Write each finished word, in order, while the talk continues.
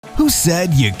Who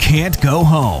said you can't go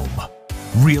home?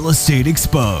 Real Estate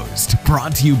Exposed,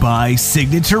 brought to you by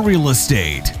Signature Real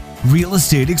Estate. Real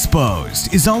Estate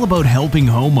Exposed is all about helping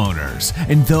homeowners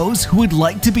and those who would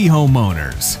like to be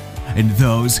homeowners and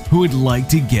those who would like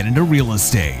to get into real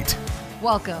estate.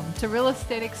 Welcome to Real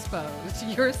Estate Exposed,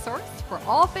 your source for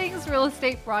all things real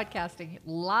estate broadcasting,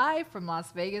 live from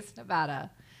Las Vegas, Nevada.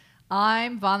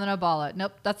 I'm Vandana Bala.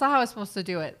 Nope, that's not how I was supposed to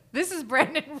do it. This is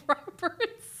Brandon Roberts.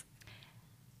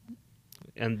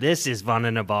 And this is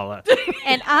Vandana Bala.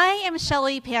 And I am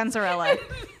Shelly Panzarella.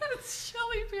 That's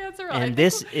Shelly Panzarella. And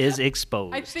this is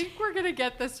Exposed. I think we're going to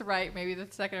get this right, maybe the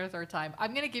second or third time.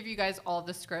 I'm going to give you guys all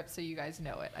the scripts so you guys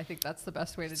know it. I think that's the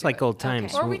best way to do it. It's like old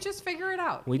times. Or we just figure it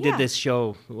out. We did this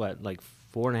show, like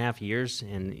 4.5 years,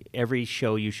 and every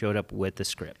show you showed up with the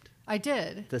script. I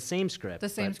did. The same script. The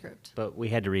same script. But we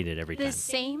had to read it every time. The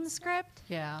same script?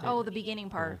 Yeah. Oh, the beginning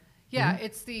part. Yeah,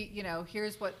 it's the,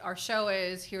 here's what our show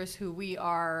is, here's who we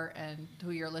are and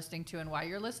who you're listening to and why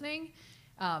you're listening.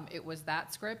 It was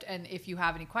that script. And if you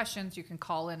have any questions, you can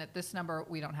call in at this number.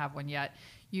 We don't have one yet.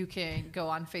 You can go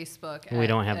on Facebook. We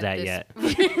don't have that yet.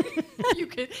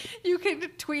 You can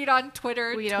tweet on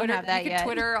Twitter. We don't have that you yet. can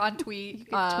Twitter on tweet. You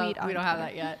can tweet on We don't have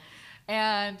Twitter. that yet.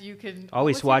 And you can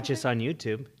Always watch us on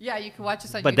YouTube. Yeah, you can watch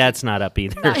us on YouTube. But that's not up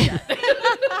either. Not yet.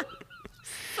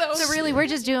 So really, we're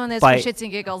just doing this By- for shits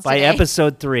and giggles By today.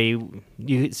 episode 3,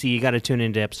 you got to tune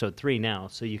into episode 3 now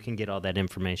so you can get all that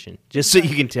information. Just so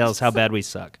you can tell us how bad we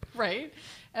suck. Right.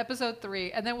 Episode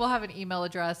 3. And then we'll have an email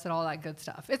address and all that good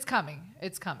stuff. It's coming.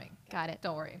 It's coming. Got it.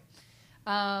 Don't worry.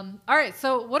 All right.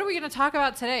 So what are we going to talk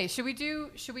about today? Should we do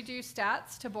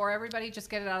stats to bore everybody? Just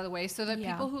get it out of the way so that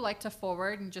Yeah. people who like to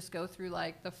forward and just go through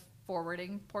like the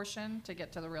forwarding portion to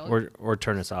get to the real Or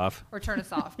turn us off. or turn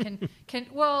us off.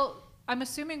 Well, I'm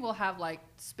assuming we'll have like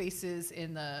spaces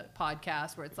in the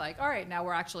podcast where it's like, all right, now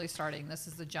we're actually starting. This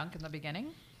is the junk in the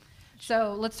beginning.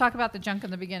 So let's talk about the junk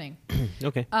in the beginning.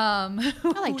 Okay. I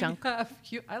like junk.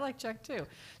 I like junk too.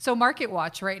 So Market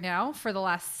Watch right now for the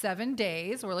last 7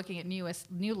 days, we're looking at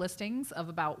new listings of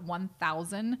about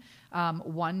 1,000.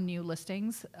 One new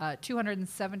listings.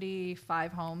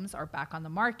 275 homes are back on the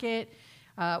market.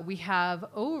 We have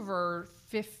over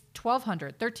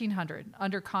 1,300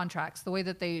 under contracts. The way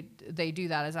that they do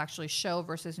that is actually show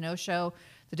versus no show.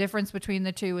 The difference between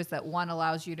the two is that one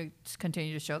allows you to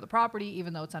continue to show the property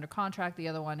even though it's under contract. The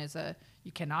other one is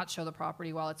you cannot show the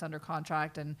property while it's under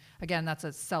contract. And again, that's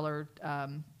a seller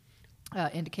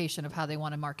indication of how they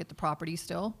want to market the property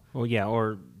still. Well, yeah,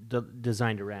 or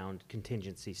designed around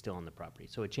contingency still on the property.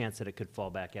 So a chance that it could fall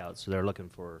back out. So they're looking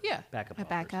for backup A offers.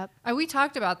 backup. We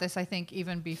talked about this, I think,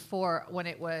 even before when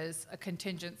it was a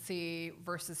contingency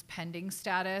versus pending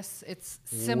status. It's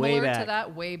similar to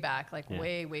that way back,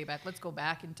 way back. Let's go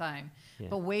back in time. Yeah.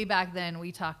 But way back then,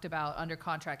 we talked about under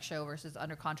contract show versus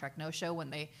under contract no show when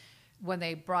the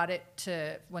MLS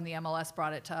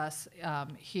brought it to us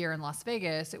here in Las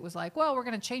Vegas. It was like, well, we're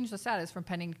going to change the status from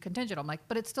pending to contingent. I'm like,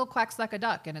 but it still quacks like a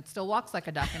duck, and it still walks like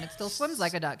a duck, and it still swims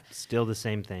like a duck. Still the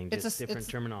same thing, It's just different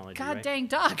terminology, God right? dang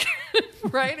duck,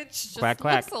 right? It just Quack,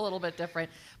 quack. looks a little bit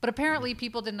different. But apparently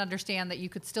people didn't understand that you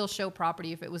could still show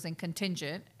property if it was in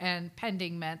contingent, and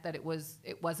pending meant that it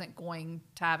wasn't going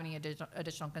to have any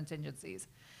additional contingencies.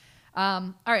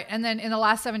 All right, and then in the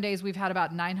last 7 days, we've had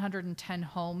about 910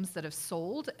 homes that have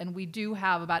sold, and we do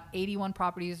have about 81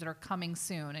 properties that are coming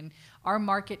soon. And our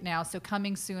market now, so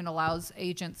coming soon allows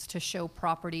agents to show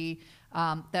property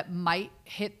that might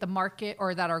hit the market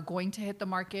or that are going to hit the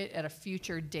market at a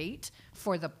future date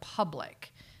for the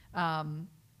public.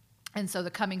 And so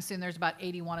the coming soon, there's about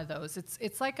 81 of those.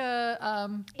 It's like a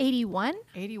 81?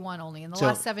 81 only in the So-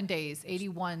 last 7 days.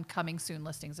 81 coming soon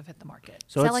listings have hit the market.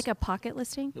 So Is that it's- like a pocket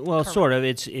listing? Well, sort of.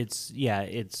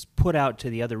 It's put out to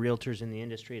the other realtors in the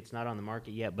industry. It's not on the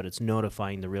market yet, but it's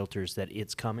notifying the realtors that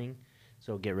it's coming.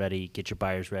 So get ready, get your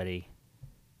buyers ready.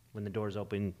 When the doors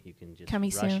open, you can just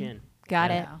Coming rush soon. in.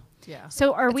 Got it. Yeah.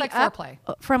 So are It's we like up foreplay.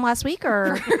 from last week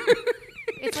or?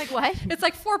 It's like what? It's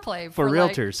like foreplay For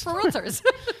like- realtors. for realtors.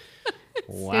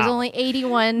 Wow. There's only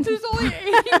 81. There's only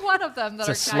 81 of them that It's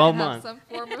are a slow trying to month. have some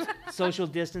form of. Social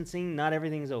distancing, not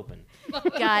everything's open.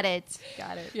 Got it.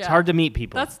 Yeah. It's hard to meet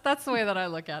people. That's the way that I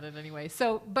look at it anyway.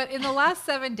 So, but in the last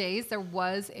 7 days, there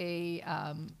was a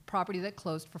property that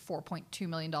closed for $4.2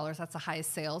 million. That's the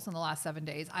highest sales in the last 7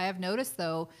 days. I have noticed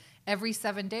though, every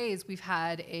 7 days we've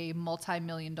had a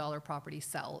multi-million-dollar property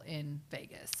sell in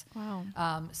Vegas.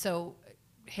 Wow. So,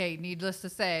 hey, needless to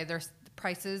say, there's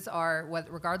prices are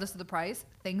regardless of the price,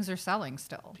 things are selling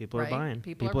still. People are right? buying.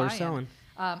 People People are buying. selling.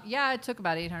 Yeah, it took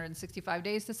about 865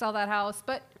 days to sell that house,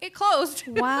 but it closed.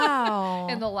 Wow.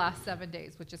 In the last 7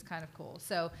 days, which is kind of cool.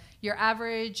 So your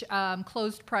average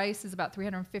closed price is about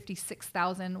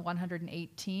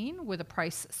 $356,118 with a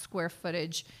price per square foot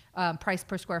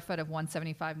of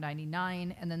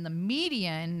 $175.99. And then the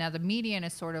median, now the median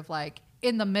is sort of like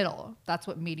in the middle. That's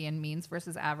what median means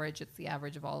versus average. It's the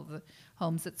average of all of the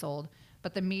homes that sold.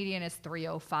 But the median is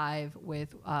 305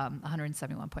 with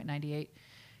 171.98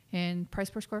 in price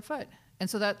per square foot. And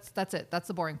so that's it. That's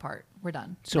the boring part. We're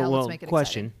done. So, now well, let's make it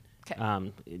question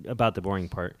exciting. about the boring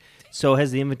part. So has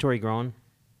the inventory grown,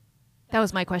 That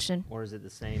was my question. or is it the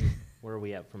same? Where are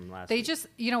we at from last They week? just,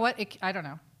 you know what? I don't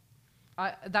know.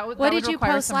 That would What that did would you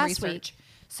require post some last research.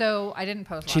 So I didn't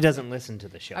post. She last doesn't week. listen to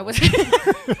the show. I was.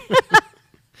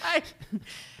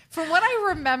 From what I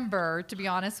remember, to be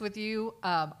honest with you,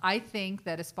 I think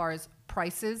that as far as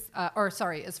prices,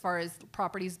 as far as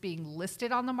properties being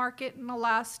listed on the market in the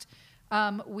last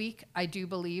week, I do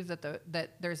believe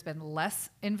that there's been less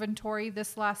inventory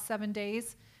this last 7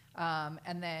 days.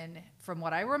 And then from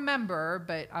what I remember,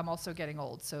 but I'm also getting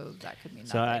old, so that could mean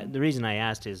So nothing. the reason I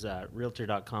asked is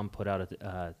Realtor.com put out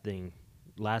a thing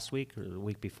last week or the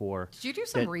week before. Did you do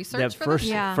some that research for first,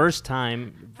 this? Yeah. First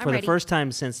time, I'm for ready. the first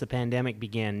time since the pandemic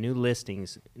began, new listing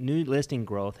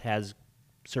growth has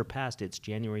surpassed its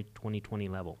January 2020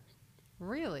 level.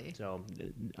 Really? So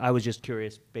I was just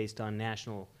curious, based on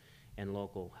national and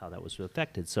local, how that was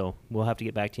affected. So we'll have to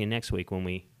get back to you next week when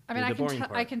we I mean, do the boring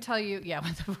part. I can tell you,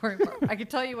 with the boring part. I can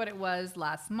tell you what it was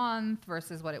last month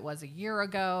versus what it was a year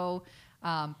ago.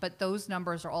 But those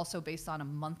numbers are also based on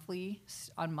monthly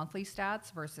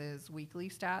stats versus weekly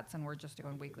stats, and we're just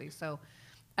doing weekly. So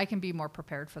I can be more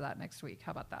prepared for that next week.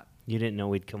 How about that? You didn't know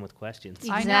we'd come with questions. I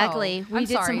know. Exactly. We I'm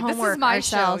did sorry. some This is homework my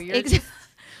show. ourselves. You're Ex- just-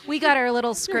 we got our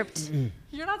little script.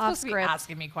 You're not Off supposed to be script.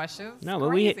 asking me questions. No, It's but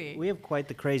crazy. we have quite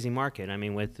the crazy market. I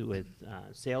mean, with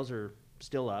sales are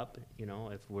still up. You know,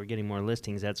 if we're getting more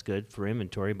listings, that's good for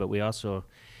inventory. But we also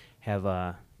have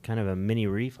kind of a mini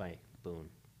refi boom.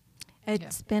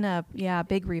 It's been a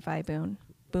big refi boom.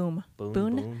 Boom. Boom,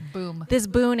 Boon? boom. Boom. This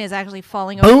boon is actually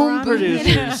falling Boom over on me.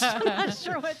 producers. I'm not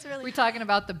sure what's really we talking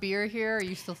about the beer here? Are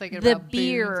you still thinking the about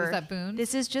beer. boons? Is that boon?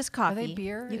 This is just Are they coffee.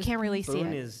 beer? You Is can't really see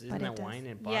Boone it. isn't but that it does. wine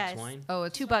and box Yes. wine? Oh,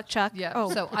 it's $2 Chuck. Yeah, Oh,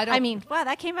 so I don't- mean, wow,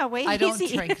 that came out way I don't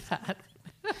easy. drink that.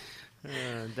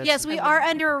 Yes, we are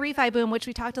under a refi boom, which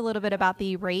we talked a little bit about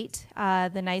the rate,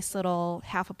 the nice little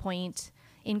 0.5 point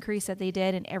increase that they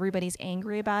did, and everybody's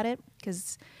angry about it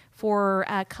because for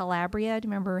Calabria, do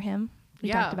you remember him? We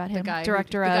talked about him. The guy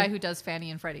Director the of guy who does Fannie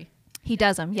and Freddie. he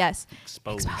does them, yes.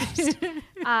 Exposed.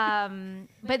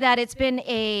 But that it's been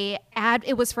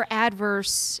it was for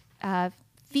adverse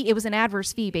fee. It was an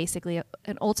adverse fee basically,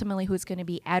 and ultimately who's going to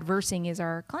be adversing is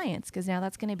our clients because now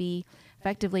that's going to be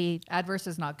effectively Adverse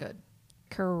is not good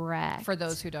correct for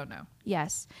those who don't know.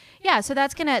 Yes. Yeah, so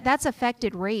that's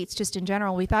affected rates just in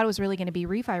general. We thought it was really going to be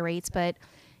refi rates, but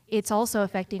it's also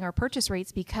affecting our purchase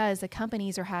rates because the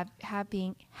companies are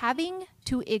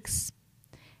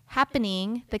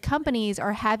the companies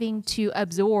are having to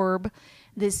absorb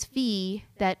this fee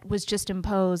that was just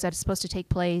imposed that's supposed to take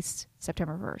place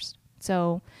September 1st.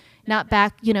 So not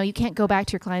back, you can't go back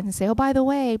to your clients and say, "Oh, by the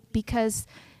way, because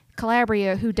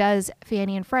Calabria, who does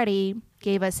Fannie and Freddie,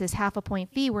 gave us this 0.5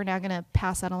 point fee, we're now going to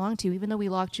pass that along to you, even though we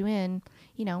locked you in,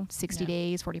 60 Yeah.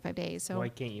 days, 45 days." So Why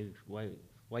can't you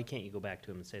go back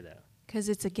to him and say that? because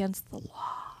it's against the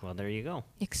law. Well, there you go.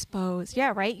 Exposed.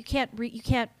 Yeah, right. You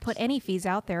can't put any fees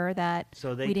out there that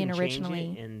So they we can didn't originally.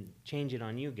 change it and change it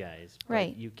on you guys, but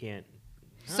Right. you can't.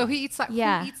 So he eats that.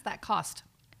 Yeah. Who eats that cost?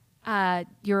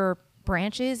 Your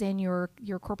branches and your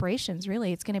corporations,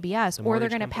 really, it's going to be us, The or they're mortgage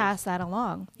going to companies? pass that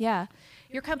along. Yeah,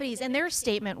 your companies, and their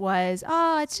statement was,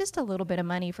 "Oh, it's just a little bit of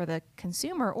money for the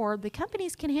consumer, or the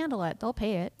companies can handle it; they'll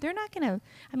pay it. They're not going to.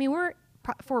 I mean, we're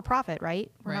for profit, right?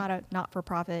 We're Right. not a not for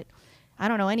profit. I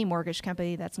don't know any mortgage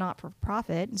company that's not for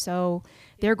profit, and so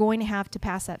they're going to have to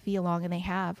pass that fee along, and they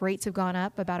have. Rates have gone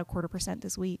up about 0.25%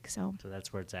 this week, so." So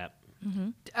that's where it's at.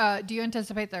 Do you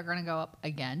anticipate they're going to go up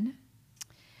again?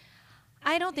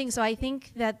 I don't think so. I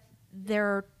think that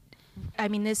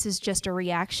this is just a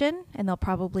reaction, and they'll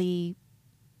probably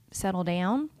settle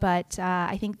down. But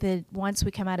I think that once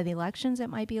we come out of the elections, it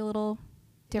might be a little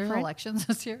There's different. elections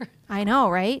this year. I know,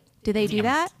 right? Do they do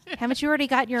that? Haven't you already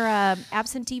got your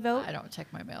absentee vote I don't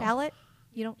check my mail. ballot?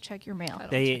 You don't check your mail. I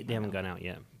don't They check my haven't mail. gone out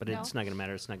yet, but No? it's not going to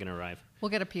matter. It's not going to arrive. We'll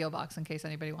get a PO box in case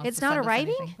anybody wants. It's to not send us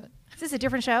arriving? anything, but- Is this a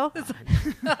different show?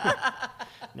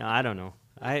 No, I don't know.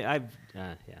 Yeah.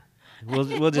 We'll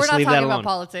just We're not leave talking that about alone.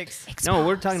 politics. No,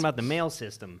 we're talking about the mail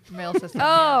system. Mail system.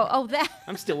 Oh, that.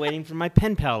 I'm still waiting for my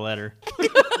pen pal letter.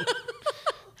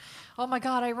 Oh my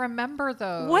God, I remember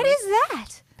those. What is that?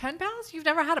 pen pals? You've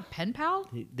never had a pen pal?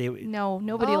 They, No,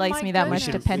 nobody Oh likes my me that we much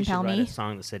should, to we pen should pal write me. a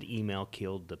song that said email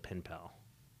killed the pen pal.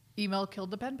 Email killed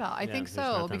the pen pal. I Yeah, think there's so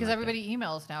nothing because like everybody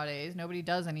emails nowadays. Nobody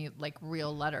does any like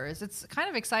real letters. It's kind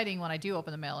of exciting when I do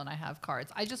open the mail and I have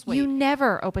cards. I just wait. You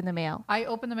never open the mail. I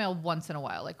open the mail once in a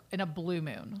while, like in a blue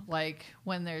moon, like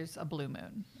when there's a blue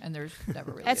moon, and there's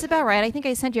never really. That's a about blue right. I think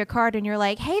I sent you a card and you're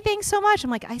like, hey, thanks so much.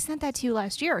 I'm like, I sent that to you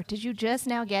last year. Did you just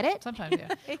now get it? Sometimes,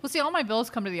 yeah. Well, see, all my bills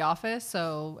come to the office,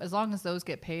 so as long as those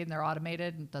get paid and they're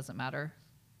automated, it doesn't matter.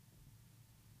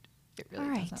 It really All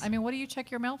right. doesn't. I mean, what do you check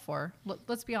your mail for?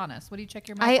 Let's be honest. What do you check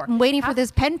your mail for? I'm waiting for Half-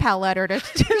 this pen pal letter to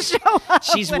show up.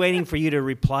 She's waiting for you to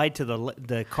reply to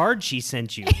the card she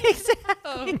sent you.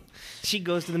 Exactly. She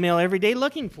goes to the mail every day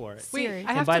looking for it. Wait, Serious. I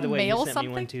And have by to the way, mail you sent something.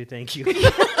 me one too. Thank you.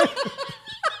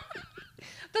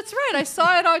 That's right. I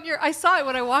saw it on your. I saw it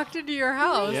when I walked into your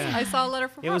house. Yeah. I saw a letter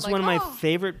from. It her. was I'm one of like, my oh.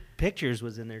 favorite pictures.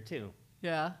 Was in there too.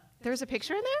 Yeah. There's a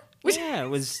picture in there? Yeah, it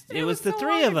was the so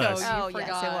three long of ago. us. You Oh, yes, it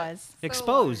forgot. was. So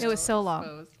Exposed. long It was so ago. long.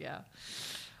 Exposed, yeah.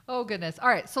 Oh goodness. All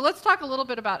right. So let's talk a little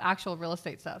bit about actual real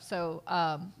estate stuff. So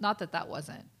not that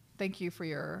wasn't. Thank you for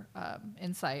your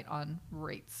insight on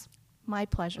rates My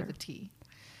pleasure. with a T.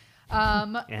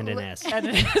 And an S. And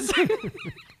an S.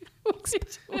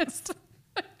 Missed.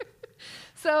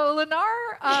 So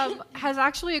Lennar has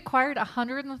actually acquired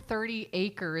 130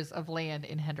 acres of land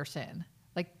in Henderson.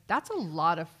 Like that's a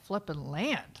lot of flipping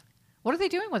land. What are they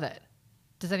doing with it?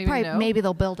 Does anybody Probably know? maybe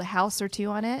they'll build a house or two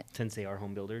on it. Since they are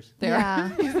home builders. There.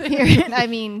 Yeah. I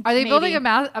mean, Are they building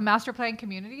maybe. a master plan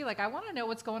community? Like I want to know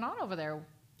what's going on over there.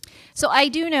 So I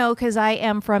do know because I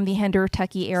am from the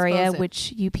Hendertucky area, Expose it.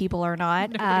 which you people are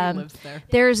not. Nobody lives there.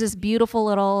 There's this beautiful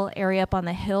little area up on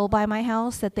the hill by my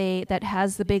house that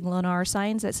has the big Lennar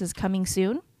signs that says "coming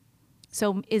soon."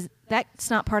 So that's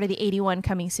not part of the 81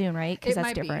 coming soon, right? Because It that's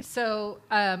might different. be. So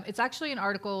it's actually an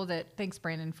article that, thanks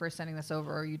Brandon for sending this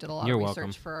over. You did a lot You're of research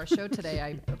welcome. for our show today.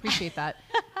 I appreciate that.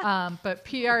 But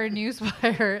PR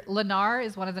Newswire, Lennar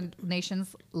is one of the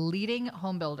nation's leading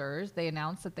home builders. They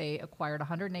announced that they acquired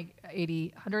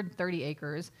 130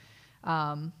 acres.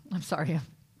 I'm sorry,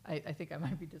 I think I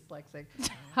might be dyslexic.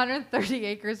 130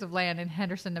 acres of land in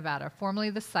Henderson, Nevada, formerly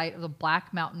the site of the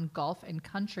Black Mountain Golf and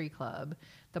Country Club.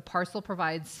 The parcel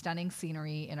provides stunning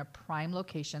scenery in a prime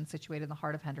location situated in the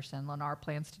heart of Henderson. Lennar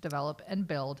plans to develop and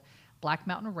build Black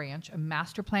Mountain Ranch, a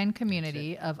master plan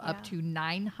community of up to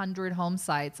 900 home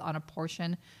sites on a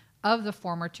portion of the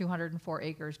former 204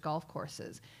 acres golf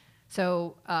courses.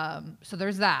 So, so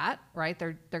there's that, right?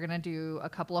 They're going to do a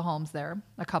couple of homes there,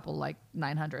 a couple like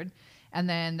 900, and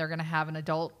then they're going to have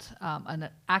an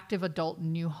active adult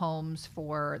new homes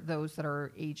for those that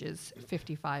are ages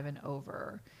 55 and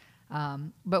over.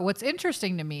 But what's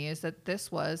interesting to me is that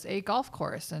this was a golf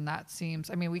course, and that seems.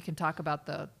 I mean, we can talk about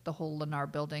the whole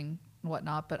Lennar building and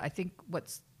whatnot, but I think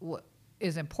what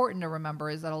is important to remember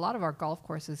is that a lot of our golf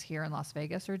courses here in Las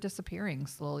Vegas are disappearing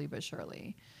slowly but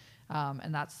surely.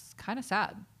 And that's kind of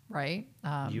sad, right?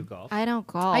 You golf. I don't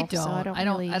golf. I don't. So I don't I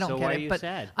don't. really. I don't So get why it. are you but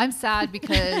sad? I'm sad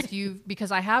because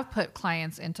because I have put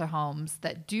clients into homes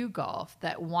that do golf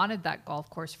that wanted that golf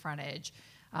course frontage.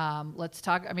 Let's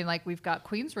talk. I mean, like we've got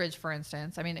Queensridge, for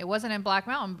instance. I mean, it wasn't in Black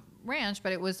Mountain Ranch,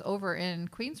 but it was over in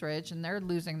Queensridge, and they're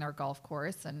losing their golf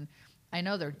course. And I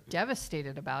know they're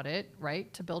devastated about it,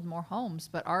 right? To build more homes,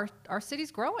 but our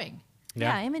city's growing.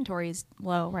 Yeah, inventory is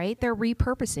low, right? They're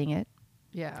repurposing it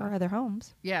Yeah. for other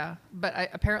homes. Yeah, but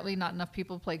apparently not enough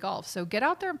people play golf. So get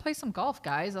out there and play some golf,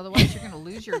 guys. Otherwise, you're going to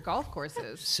lose your golf As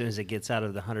courses. soon as it gets out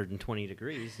of the 120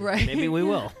 degrees, Right. maybe we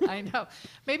will. I know.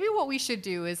 Maybe what we should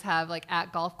do is have like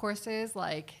at golf courses,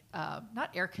 like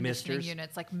not air conditioning Misters.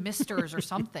 units, like misters or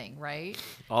something, right?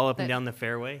 All up That- and down the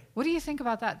fairway. What do you think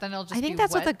about that? Then it'll just. I think be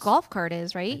that's what the wet. golf cart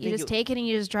is, right? You think just it- take it and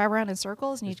you just drive around in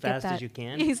circles and you As get fast that. as you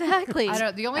can. Exactly. I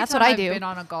don't. The only that's time what I I've do. been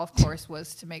on a golf course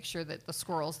was to make sure that the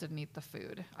squirrels didn't eat the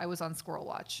food. I was on Squirrel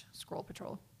Watch, Squirrel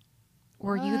Patrol.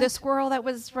 Were you the squirrel that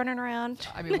was running around?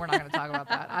 I mean, we're not going to talk about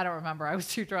that. I don't remember. I was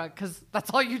too drunk because that's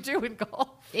all you do in golf.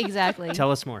 Exactly.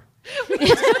 Tell us more.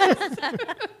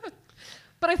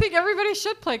 But I think everybody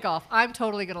should play golf. I'm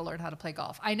totally going to learn how to play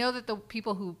golf. I know that the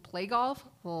people who play golf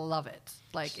love it.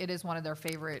 Like it is one of their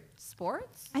favorite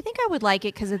sports. I think I would like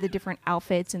it because of the different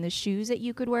outfits and the shoes that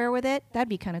you could wear with it. That'd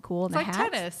be kind of cool. It's And like the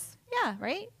hats. tennis. Yeah,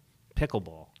 right?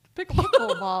 Pickleball.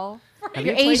 Pickleball. Have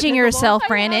You're you played aging pickleball? yourself, I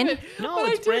Brandon. love it, No, but I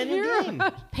it's did brand hear new game.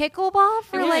 about it. Pickleball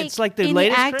for Yeah, like, it's like the in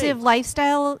latest the active craze.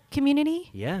 lifestyle community?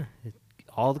 Yeah.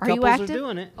 All the Are you couples are active?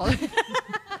 doing it.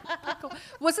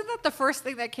 Wasn't that the first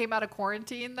thing that came out of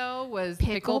quarantine though? Was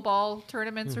pickleball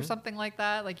tournaments or something like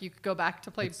that? Like you could go back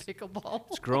to play pickleball.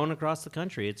 It's growing across the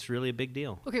country. It's really a big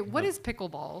deal. Okay, what is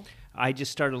pickleball? I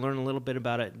just started learning a little bit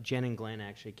about it. Jen and Glenn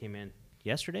actually came in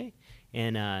yesterday,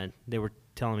 and they were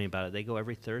telling me about it. They go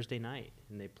every Thursday night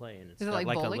and they play, and it's Is it got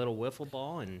like a bowling? little wiffle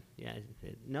ball, and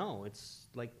no, it's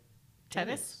like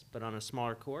tennis, but on a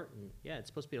smaller court, and it's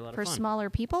supposed to be a lot For of fun. smaller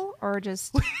people or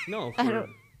just No, I for don't-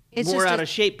 it's more just out a- of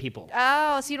shape people.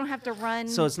 oh, so you don't have to run.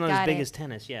 So it's not as Got big it. as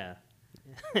tennis,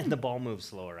 and the ball moves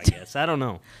slower, I guess. I don't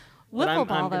know. But Wiffle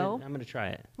ball, I'm though. gonna try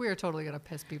it. We are totally gonna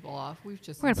piss people off. We've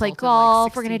just We're gonna play insulted, golf.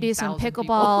 Like We're gonna do some 16,000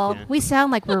 people. pickleball. Yeah. We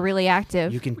sound like we're really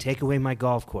active. You can take away my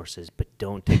golf courses, but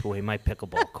don't take away my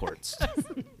pickleball courts.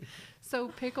 So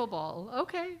pickleball.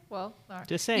 Okay, well, all right.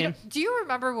 Just You know, saying. do you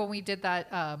remember when we did that?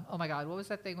 Oh my God, what was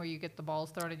that thing where you get the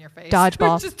balls thrown in your face?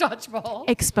 Dodgeball. Just dodgeball.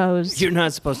 Exposed. You're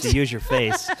not supposed to use your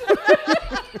face.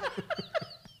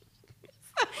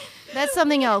 That's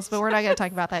something else, but we're not going to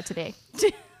talk about that today.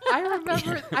 I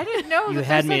remember. I didn't know You that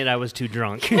had there's me a- and I was too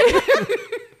drunk.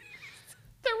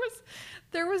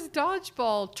 There was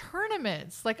dodgeball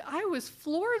tournaments. Like I was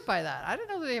floored by that. I didn't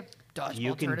know they have dodgeball. You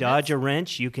can tournaments. dodge a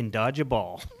wrench, you can dodge a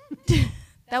ball.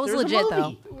 That was There's a legit, though.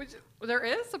 movie Which, there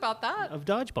is about that. of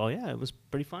dodgeball, yeah, it was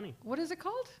pretty funny. What is it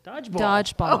called? Dodgeball.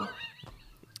 Dodgeball.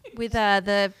 With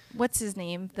the what's his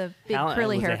name? The big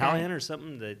curly was hair it guy. Hallahan or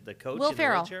something? The coach Will in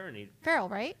Ferrell. the wheelchair, and he, Farrell,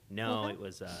 right? no, it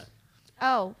was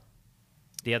Oh,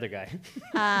 the other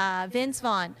guy. Vince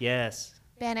Vaughn. Yes.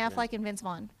 Ben Affleck and Vince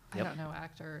Vaughn. I Yep. don't know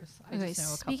actors. I Okay, just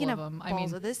know a speaking couple of of them. I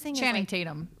balls, mean, this thing is Channing like-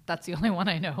 Tatum. That's the only one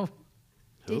I know.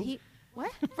 Who? Did he? What?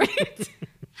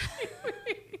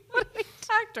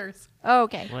 Actors. Oh,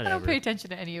 okay. I don't Whatever. pay attention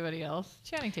to anybody else.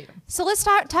 Channing Tatum. So let's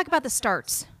talk about the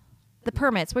starts, the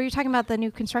permits. Where you're talking about the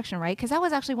new construction, right? Because that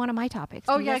was actually one of my topics.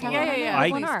 Oh, Do you yeah, guys have yeah, one yeah, on yeah. there? I-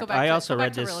 One Please are. go back I to- also go back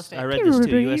read to real this. estate. I read this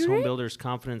too. U.S. home builders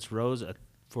confidence rose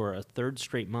for a third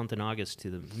straight month in August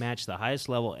to match the highest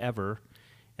level ever,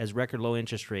 as record low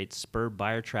interest rates spurred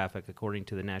buyer traffic, according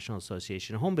to the National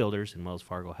Association of Home Builders and Wells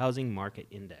Fargo Housing Market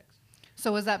Index.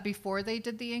 So was that before they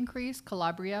did the increase?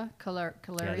 Calaria?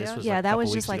 Yeah, this was Yeah, a that couple was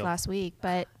weeks just like ago. last week,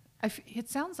 but It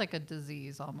sounds like a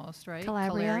disease almost, right?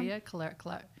 Calabria?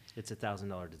 It's a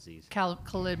 $1,000 disease.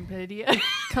 Chlamydia?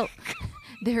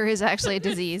 there is actually a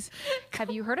disease.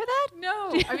 Have you heard of that?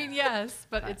 No, I mean yes,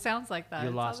 but it sounds like that. You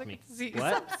It lost sounds like me. a disease.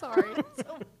 What? I'm sorry.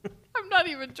 I'm not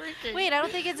even drinking. Wait, I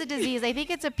don't think it's a disease. I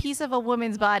think it's a piece of a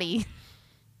woman's body.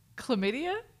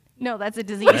 chlamydia? No, that's a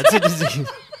disease. That's a disease.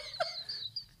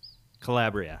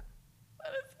 Calabria. What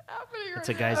is happening? That's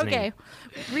a right guy's now? Okay, name.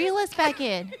 reel us back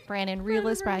in, Brandon. Reel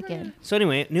us back in. So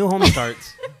anyway, new home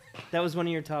starts. That was one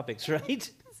of your topics, right?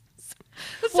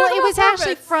 Let's Well, talk it about was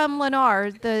actually permits. from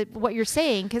Lennar, what you're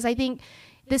saying, because I think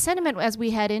the sentiment as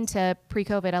we head into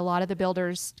pre-COVID, a lot of the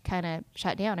builders kind of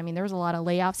shut down. I mean, there was a lot of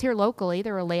layoffs here locally.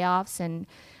 There were layoffs and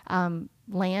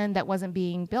land that wasn't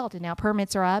being built, and now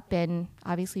permits are up, and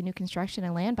obviously new construction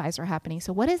and land buys are happening.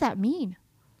 So what does that mean?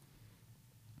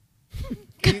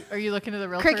 Are you looking at the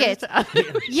real Crickets.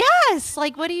 Yes,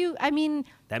 like what do you? I mean,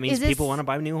 That means is this- people want to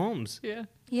buy new homes. Yeah.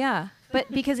 Yeah,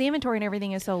 but because the inventory and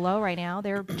everything is so low right now,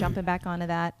 they're jumping back onto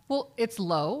that. Well, it's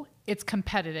low. It's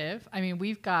competitive. I mean,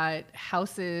 we've got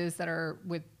houses that are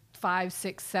with 5,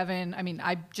 6, 7. I mean,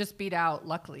 I just beat out,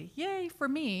 luckily, yay for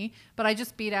me, but I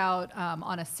just beat out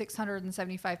on a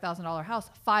 $675,000 house,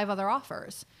 5 other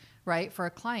offers, right, for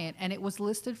a client. And it was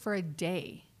listed for a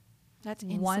day. That's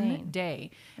insane. One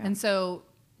day. And so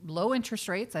low interest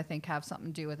rates, I think, have something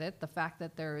to do with it. The fact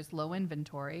that there is low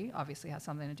inventory obviously has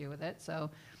something to do with it. So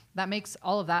that makes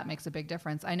all of that makes a big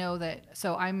difference. I know that.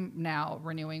 So I'm now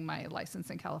renewing my license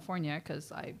in California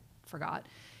because I forgot.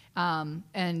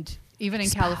 And even in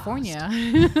California,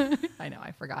 I know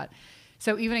I forgot.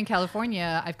 So even in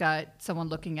California, I've got someone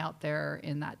looking out there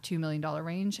in that $2 million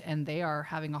range, and they are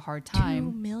having a hard $2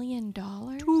 time. million.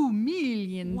 $2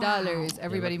 million. Everybody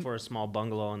Everybody for a small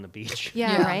bungalow on the beach.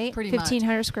 Yeah, Yeah, right. pretty much.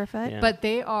 1,500 square foot. Yeah. But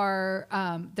they are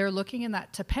they're looking in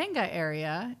that Topanga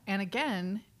area, and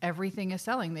again, everything is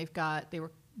selling. They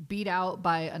were beat out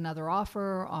by another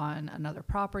offer on another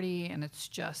property, and it's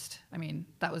just, I mean,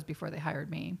 that was before they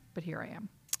hired me, but here I am.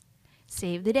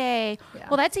 Save the day. Yeah.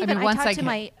 Well, that's I even. mean, I, once talked I to get-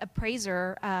 my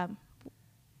appraiser.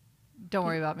 Don't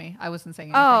worry about me. I wasn't saying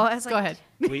anything. Oh, I was Go like-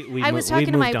 ahead. I was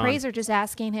talking to my moved on. appraiser, just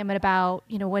asking him about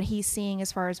what he's seeing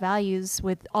as far as values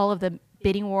with all of the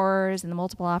bidding wars and the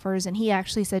multiple offers, and he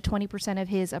actually said 20% of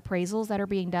his appraisals that are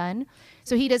being done.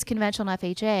 So he does conventional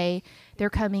FHA. They're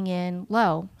coming in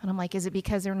low, and I'm like, is it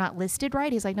because they're not listed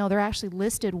right? He's like, no, they're actually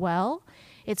listed well.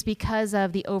 It's because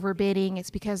of the overbidding.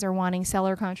 It's because they're wanting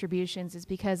seller contributions. It's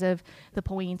because of the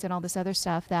points and all this other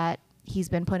stuff that he's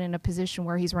been put in a position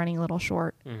where he's running a little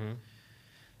short.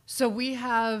 So we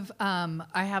have,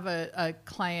 I have a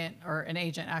client or an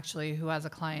agent actually who has a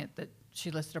client that she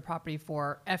listed a property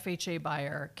for. FHA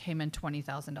buyer came in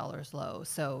 $20,000 low.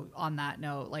 So on that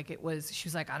note, like she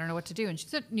was like, I don't know what to do. And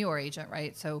she's a newer agent,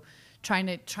 right? So trying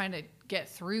to get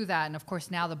through that. And of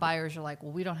course now the buyers are like,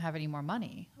 well, we don't have any more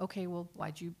money. Okay, well,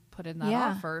 why'd you put in that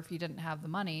offer if you didn't have the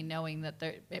money, knowing that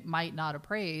it might not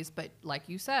appraise? But like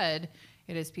you said,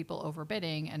 it is people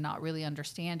overbidding and not really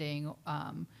understanding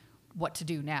what to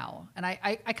do now. And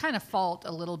I kind of fault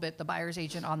a little bit the buyer's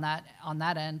agent on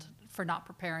that end for not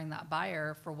preparing that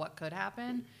buyer for what could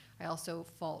happen. I also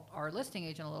fault our listing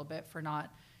agent a little bit for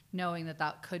not knowing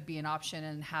that could be an option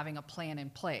and having a plan in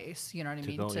place. You know what I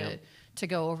mean? To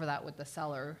go over that with the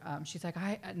seller. She's like,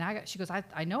 she goes,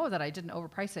 I know that I didn't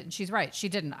overprice it. And she's right. She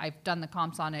didn't. I've done the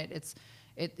comps on it.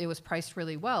 It was priced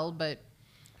really well, but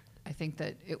I think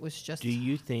that it was just. Do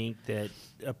you think that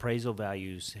appraisal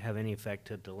values have any effect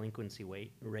to delinquency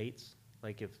rates?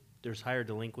 Like if there's higher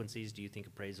delinquencies, do you think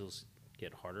appraisals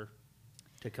get harder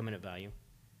to come in at value?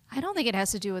 I don't think it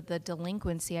has to do with the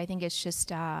delinquency. I think it's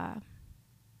just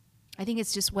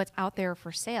what's out there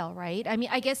for sale, right? I mean,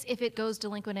 I guess if it goes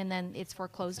delinquent and then it's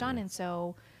foreclosed on, and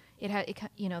so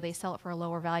they sell it for a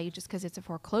lower value just because it's a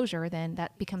foreclosure, then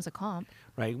that becomes a comp.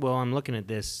 Right. Well, I'm looking at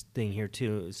this thing here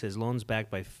too. It says loans backed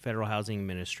by Federal Housing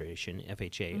Administration,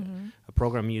 FHA, a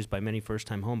program used by many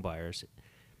first-time home buyers,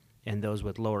 and those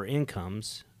with lower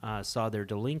incomes saw their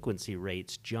delinquency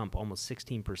rates jump almost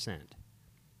 16%,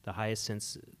 the highest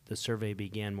since the survey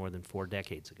began more than 4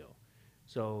 decades ago.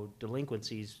 So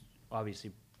delinquencies,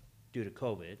 obviously, due to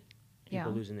COVID,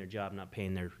 people losing their job, not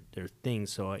paying their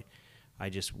things. So I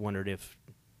just wondered if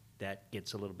that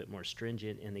gets a little bit more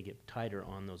stringent and they get tighter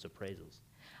on those appraisals.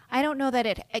 I don't know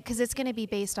that because it's going to be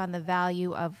based on the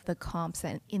value of the comps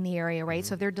in the area, right?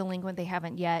 So if they're delinquent, they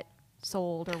haven't yet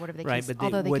sold or whatever the case, but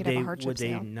although they could have a hardship would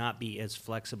they sale. not be as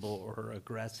flexible or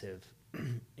aggressive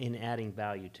in adding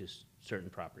value to certain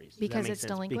properties? Does that Because make it's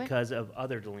sense? delinquent? Because of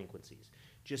other delinquencies.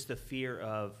 Just the fear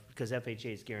of, because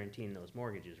FHA is guaranteeing those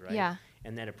mortgages, right? Yeah.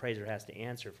 And that appraiser has to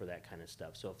answer for that kind of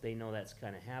stuff. So if they know that's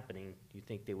kind of happening, do you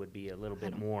think they would be a little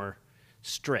bit more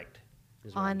strict?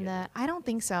 On the, I don't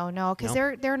think so, no, because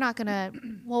No? they're not going to,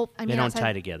 well, I mean, They don't outside-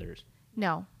 tie together.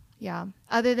 No, yeah.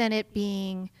 Other than it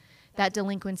being that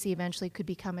delinquency eventually could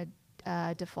become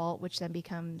a default, which then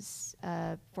becomes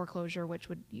foreclosure, which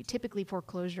would typically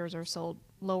foreclosures are sold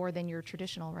lower than your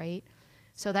traditional, right?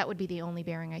 So that would be the only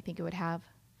bearing I think it would have,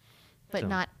 but So-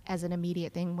 not as an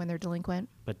immediate thing when they're delinquent.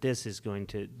 But this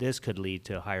could lead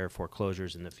to higher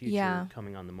foreclosures in the future Yeah.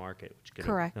 coming on the market. Which could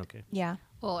Correct. Okay. Yeah.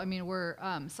 Well, I mean,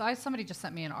 somebody just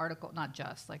sent me an article, not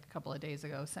just, like a couple of days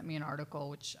ago, sent me an article,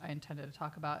 which I intended to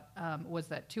talk about, was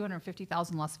that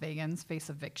 250,000 Las Vegans face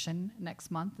eviction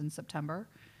next month in September.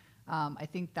 I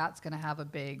think that's going to have a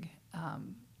big,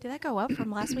 Did that go up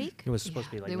from last week? It was supposed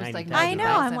to be like it was like 90,000. I know.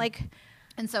 90,000. I'm like,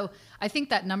 and so I think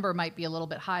that number might be a little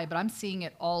bit high, but I'm seeing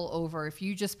it all over. If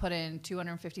you just put in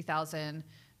 250,000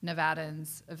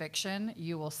 Nevadans eviction,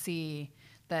 you will see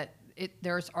that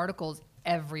there's articles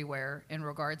everywhere in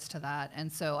regards to that.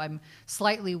 And so I'm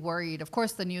slightly worried. Of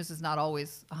course, the news is not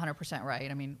always 100% right.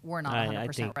 I mean, we're not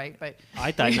 100% right, but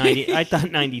I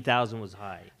thought 90,000 was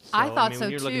high. So, I thought mean, so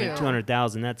when you're looking at too.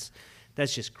 200,000, that's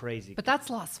just crazy. But that's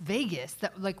Las Vegas.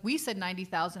 Like we said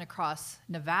 90,000 across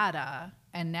Nevada,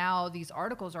 and now these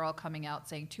articles are all coming out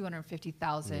saying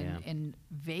 250,000 in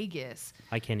Vegas.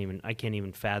 I can't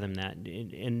even fathom that.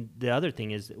 And the other thing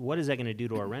is, what is that going to do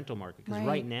to our rental market? Because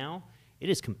right now, it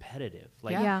is competitive.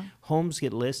 Like Yeah. homes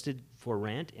get listed for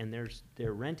rent, and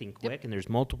they're renting quick, and there's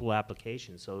multiple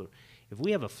applications. So if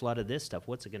we have a flood of this stuff,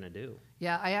 what's it going to do?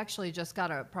 Yeah, I actually just got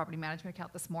a property management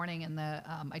account this morning, and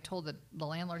I told the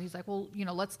landlord, he's like, well,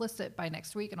 let's list it by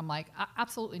next week. And I'm like,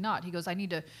 absolutely not. He goes, I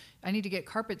need to get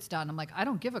carpets done. I'm like, I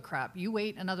don't give a crap. You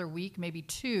wait another week, maybe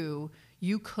 2,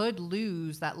 you could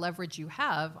lose that leverage you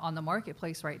have on the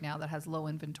marketplace right now that has low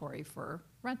inventory for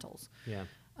rentals. Yeah.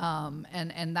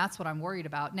 And that's what I'm worried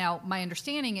about. Now, my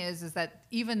understanding is that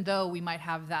even though we might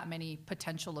have that many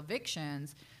potential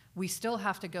evictions, we still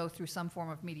have to go through some form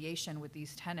of mediation with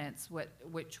these tenants,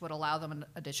 which would allow them an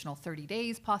additional 30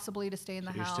 days possibly to stay in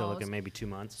the So house. you're still looking maybe 2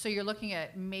 months? So you're looking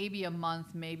at maybe a month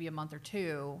or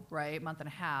 2, right? Month and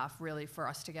a half, really, for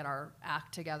us to get our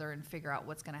act together and figure out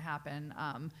what's going to happen.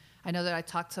 I know that I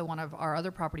talked to one of our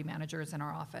other property managers in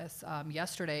our office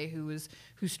yesterday who's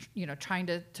trying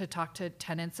to talk to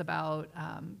tenants about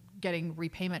getting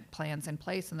repayment plans in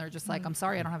place, and they're just like, I'm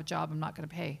sorry, I don't have a job, I'm not going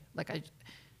to pay.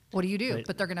 What do you do?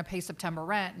 But they're going to pay September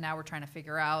rent, and now we're trying to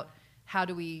figure out how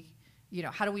do we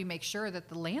how do we make sure that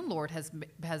the landlord has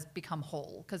become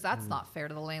whole? Because that's not fair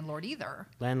to the landlord either.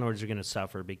 Landlords are going to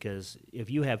suffer because if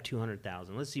you have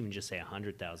 200,000, let's even just say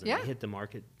 100,000, Yeah. they hit the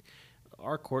market.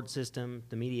 Our court system,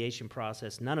 the mediation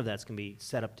process, none of that's going to be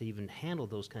set up to even handle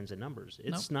those kinds of numbers.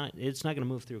 It's not going to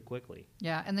move through quickly.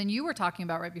 Yeah, and then you were talking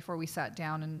about right before we sat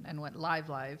down and went live,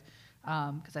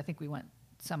 because I think we went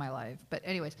semi-live. But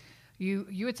anyways,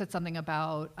 you had said something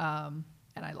about, and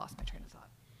I lost my train of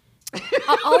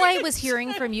thought. All I was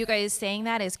hearing from you guys saying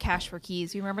that is cash for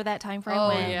keys. You remember that time frame Oh,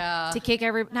 when yeah.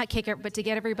 to but to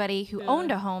get everybody who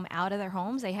owned a home out of their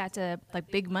homes, they had to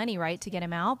big money, right, to get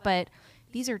them out. But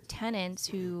these are tenants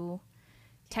who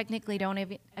technically don't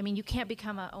even. I mean, you can't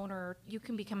become an owner. You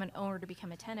can become an owner to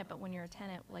become a tenant, but when you're a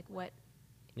tenant, what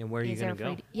And where are you is going there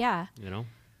to for go? Yeah,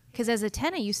 because as a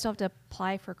tenant, you still have to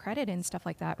apply for credit and stuff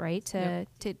like that, right? To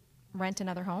rent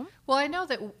another home. Well, I know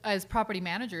that as property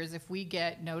managers, if we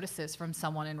get notices from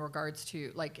someone in regards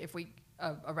to, if we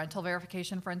a rental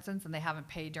verification, for instance, and they haven't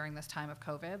paid during this time of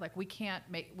COVID, we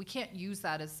can't use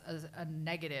that as a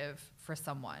negative for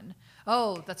someone.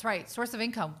 Oh, that's right. Source of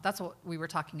income. That's what we were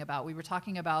talking about. We were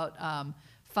talking about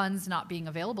funds not being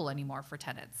available anymore for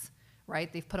tenants,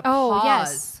 right? They've put a pause.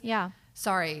 Yes. Yeah.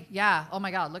 Sorry. Yeah. Oh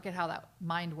my God. Look at how that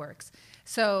mind works.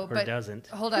 So, Or but doesn't.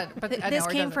 hold on. But This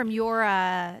came from your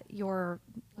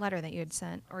letter that you had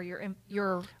sent, or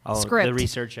your Oh, script. the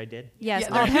research I did? Yes, Yeah,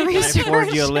 all there- the Can I research.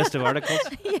 forward you a list of articles?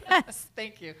 Yes,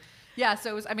 thank you. Yeah, so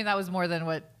it was, that was more than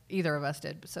what either of us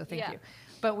did. So thank Yeah. you.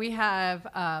 But we have,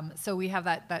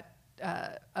 that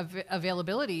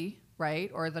availability,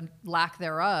 right, or the lack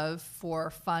thereof for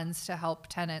funds to help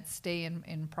tenants stay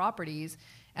in properties,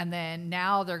 and then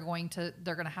now they're going to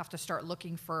have to start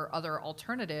looking for other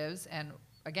alternatives. And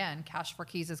again, cash for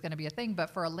keys is going to be a thing. But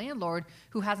for a landlord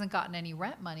who hasn't gotten any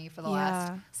rent money for the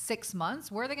last 6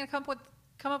 months, where are they going to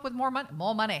come up with more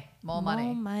money? More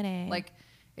money. Like,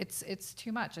 it's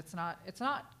too much. It's not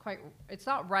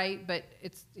right, but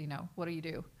it's, what do you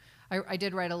do? I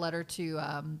did write a letter to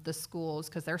the schools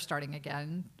because they're starting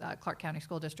again. Clark County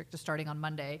School District is starting on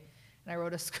Monday. And I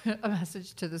wrote a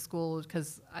message to the school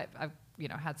because I've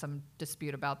had some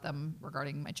dispute about them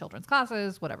regarding my children's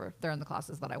classes, whatever. They're in the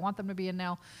classes that I want them to be in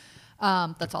now.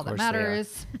 That's all that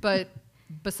matters. But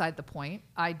beside the point,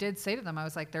 I did say to them, I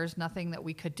was like, there's nothing that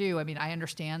we could do. I mean, I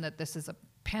understand that this is a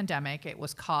pandemic. It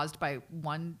was caused by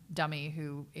one dummy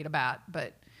who ate a bat,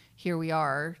 but here we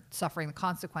are suffering the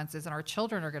consequences, and our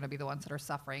children are going to be the ones that are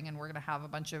suffering, and we're going to have a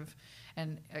bunch of,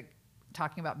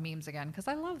 talking about memes again, because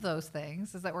I love those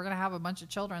things, is that we're going to have a bunch of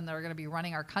children that are going to be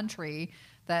running our country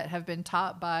that have been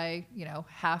taught by,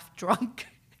 half drunk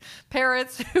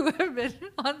parents who have been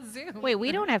on Zoom. Wait,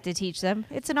 we don't have to teach them.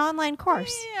 It's an online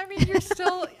course. I mean, you're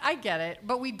still, I get it,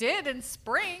 but we did in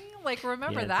spring.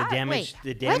 Remember that?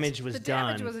 The damage was The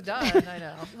done. damage was done. I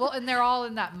know. Well, and they're all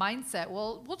in that mindset.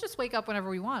 Well, we'll just wake up whenever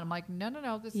we want. I'm like,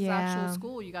 no. This is actual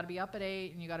school. You got to be up at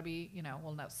 8, and you got to be,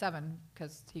 7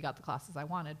 because he got the classes I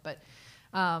wanted, but,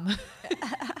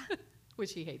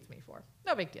 which he hates me for.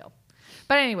 No big deal.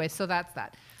 But anyway, so that's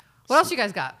that. What else you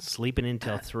guys got? Sleeping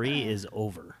until 3 is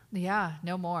over. Yeah,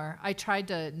 no more. I tried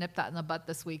to nip that in the butt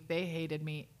this week. They hated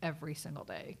me every single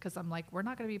day because I'm like, we're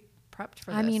not going to be prepped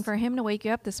for this. I mean, for him to wake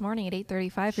you up this morning at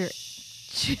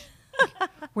 8:35,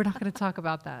 we're not going to talk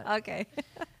about that. okay.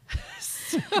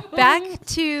 Back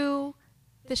to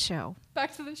the show.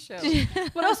 Back to the show.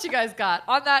 What else you guys got?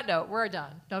 On that note, we're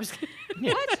done. No, I'm just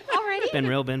kidding. What?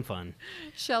 Already? Been fun.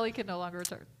 Shelly can no longer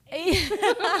return.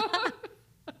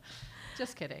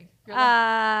 Just kidding.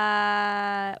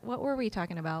 What were we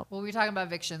talking about? Well, we were talking about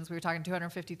evictions. We were talking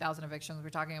 250,000 evictions. We were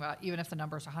talking about even if the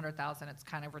number is 100,000, it's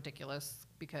kind of ridiculous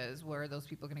because where are those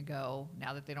people going to go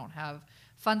now that they don't have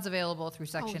funds available through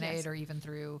Section 8 or even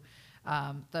through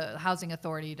the housing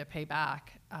authority to pay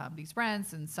back these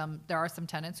rents? And there are some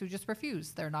tenants who just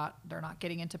refuse. They're not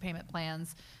getting into payment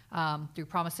plans through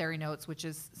promissory notes, which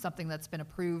is something that's been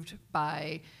approved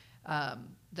by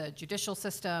the judicial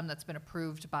system, that's been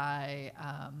approved by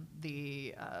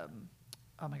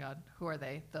oh my God, who are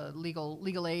they? The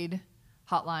legal aid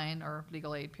hotline or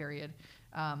legal aid period.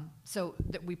 So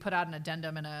that we put out an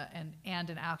addendum and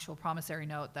an actual promissory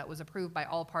note that was approved by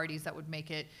all parties that would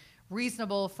make it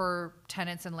reasonable for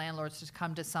tenants and landlords to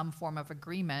come to some form of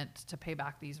agreement to pay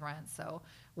back these rents. So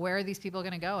where are these people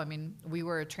going to go? I mean, we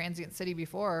were a transient city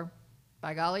before.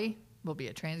 By golly, we'll be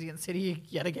a transient city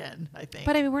yet again, I think.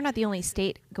 But I mean, we're not the only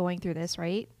state going through this,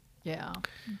 right? Yeah.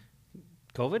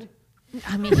 COVID?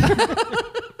 I mean,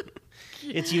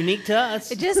 It's unique to us.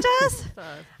 just us.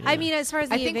 I mean, as far as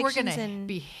the I think we're evictions going to and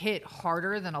be hit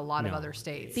harder than a lot of No. other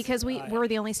states. because we're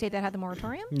the only state that had the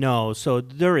moratorium. No, so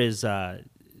there is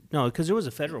No, because there was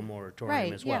a federal moratorium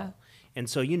Right, as well. yeah. And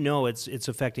so it's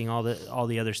affecting all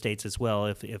the other states as well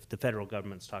if the federal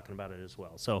government's talking about it as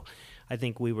well. So I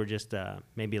think we were just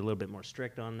maybe a little bit more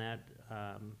strict on that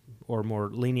or more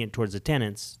lenient towards the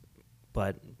tenants,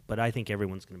 but I think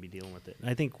everyone's going to be dealing with it.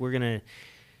 I think we're going to,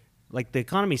 like, the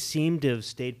economy seemed to have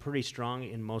stayed pretty strong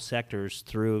in most sectors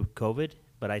through COVID,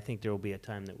 but I think there will be a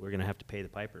time that we're going to have to pay the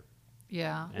piper.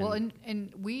 Yeah. Well,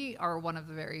 and we are one of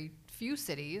the very few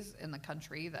cities in the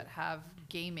country that have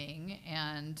gaming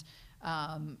and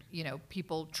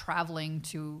people traveling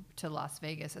to Las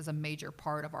Vegas as a major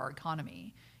part of our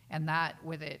economy. And that,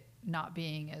 with it not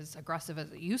being as aggressive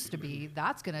as it used to be,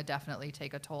 that's going to definitely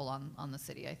take a toll on the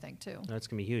city, I think, too. That's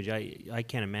going to be huge. I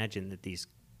can't imagine that these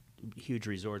huge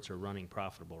resorts are running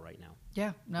profitable right now.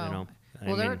 Yeah, no. You know,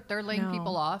 Well, they're laying No.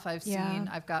 people off. Yeah.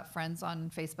 I've got friends on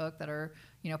Facebook that are,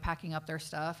 packing up their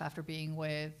stuff after being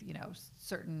with,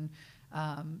 certain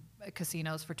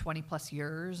casinos for 20 plus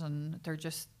years, and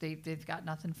they've got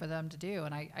nothing for them to do.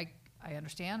 And I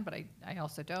understand, but I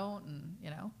also don't.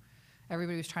 And,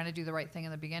 everybody was trying to do the right thing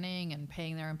in the beginning and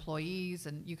paying their employees,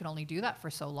 and you can only do that for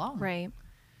so long. Right.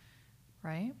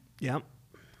 Right? Yep.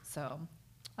 So,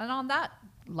 and on that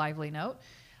lively note,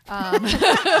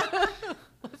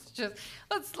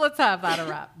 let's have that a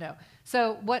wrap. No.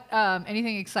 So what,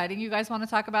 anything exciting you guys want to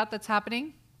talk about that's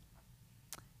happening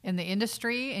in the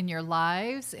industry, in your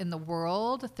lives, in the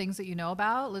world, things that you know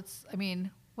about?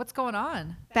 What's going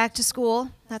on? Back to school.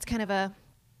 That's kind of a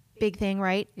big thing,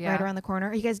 right? Yeah. Right around the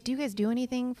corner. Do you guys do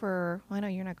anything for, well, I know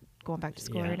you're not going back to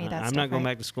school or any of that I'm stuff, not going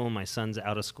right? back to school. My son's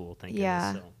out of school, thank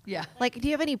Yeah. goodness. So. Yeah. Like, do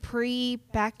you have any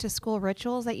pre-back to school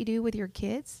rituals that you do with your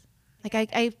kids? Like,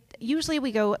 I usually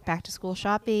we go back to school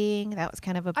shopping. That was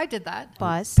kind of a I did that.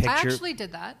 bust. Pick- I Picture- actually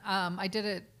did that. I did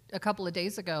it a couple of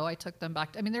days ago. I took them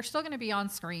back. They're still going to be on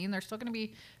screen.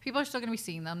 People are still going to be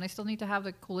seeing them. They still need to have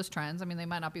the coolest trends. They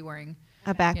might not be wearing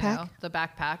A backpack? the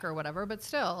backpack or whatever, but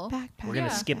still. Backpack. We're going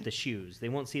to Yeah. skip the shoes. They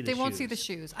won't see the shoes. They won't see the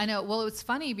shoes. I know. Well, it's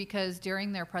funny because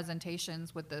during their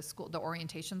presentations with the school, the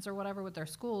orientations or whatever with their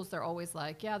schools, they're always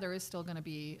like, yeah, there is still going to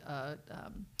be a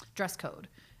dress code.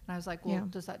 And I was like, well, Yeah.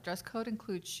 does that dress code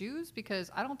include shoes?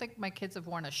 Because I don't think my kids have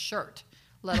worn a shirt,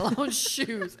 let alone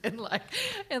shoes in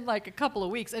like a couple of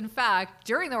weeks. In fact,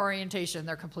 during the orientation,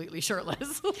 they're completely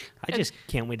shirtless. I just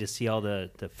can't wait to see all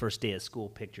the first day of school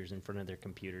pictures in front of their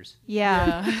computers.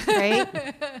 Yeah,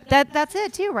 right. That's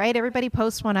it too, right? Everybody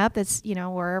posts one up. That's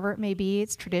wherever it may be.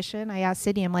 It's tradition. I asked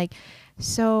Sydney, I'm like,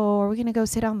 so are we gonna go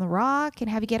sit on the rock and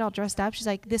have you get all dressed up? She's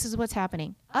like, this is what's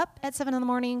happening. Up at 7 a.m,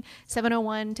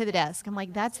 7:01 to the desk. I'm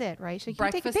like, that's it, right? So you take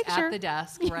a Breakfast picture at the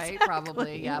desk, right? Exactly.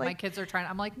 Probably. Yeah, my Like- kids are trying.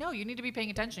 I'm like, no, you need to be paying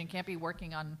attention. You can't be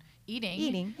working on eating.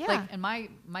 Eating, yeah. Like, and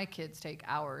my kids take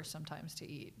hours sometimes to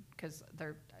eat because I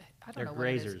don't They're know what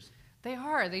it is. grazers. They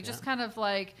are. They just kind of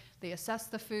they assess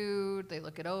the food, they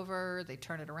look it over, they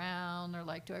turn it around. They're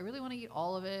like, do I really want to eat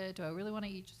all of it? Do I really want to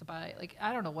eat just a bite? Like,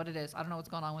 I don't know what it is. I don't know what's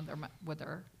going on with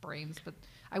their brains, but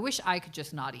I wish I could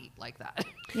just not eat like that.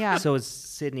 Yeah. So is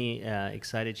Sydney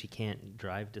excited she can't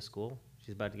drive to school?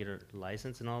 She's about to get her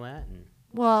license and all that? And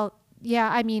Well,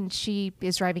 yeah, she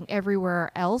is driving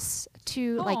everywhere else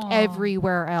Aw.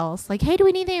 everywhere else. Like, hey, do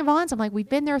we need anything at Vaughn's? I'm like, we've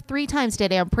been there 3 times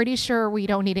today. I'm pretty sure we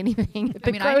don't need anything at the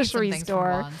I need some grocery things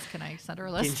store. from Vons. Can I send her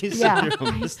a list? can you Yeah. send her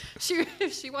a list?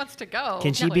 If she wants to go.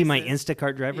 Can she be my places.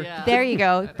 Instacart driver? Yeah. There you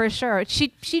go, for sure.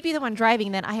 She'd be the one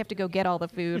driving. Then I have to go get all the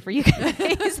food for you guys.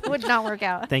 It would not work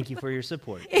out. Thank you for your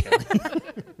support.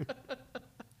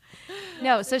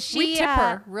 No, so she We tip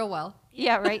her real well.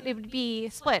 Yeah, right. It would be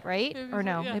split, right? It Or would-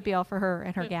 no, yeah. it'd be all for her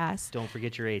and her gas. Don't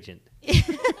forget your agent.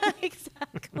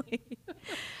 Exactly.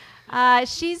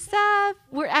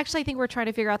 We're actually, I think we're trying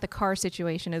to figure out the car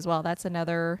situation as well. That's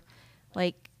another,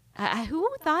 who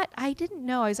thought, I didn't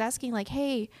know. I was asking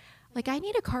hey, I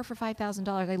need a car for $5,000.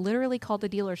 I literally called the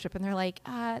dealership and they're like,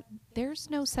 there's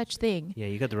no such thing. Yeah,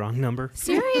 you got the wrong number.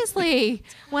 Seriously.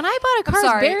 When I bought a I'm car,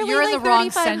 sorry, barely you're in the wrong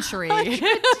 3,500.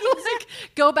 century.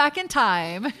 Go back in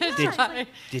time.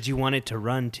 Did you want it to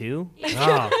run too?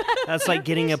 Oh, that's like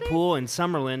getting a pool in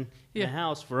Summerlin in a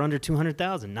house for under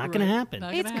 $200,000. Not going to happen.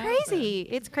 Not It's gonna crazy.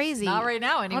 It's crazy. Not right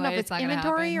now, I anyway. don't know if it's it's not gonna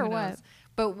inventory happen. or Who what. knows?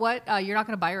 But what? You're not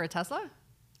going to buy her a Tesla?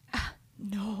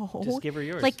 No. Just give her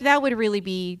yours. That would really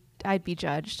be, I'd be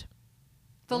judged.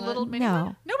 The little mini no.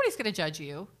 one? Nobody's going to judge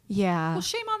you. Yeah. Well,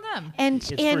 shame on them. And It's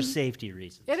for and safety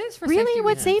reasons. It is for really, safety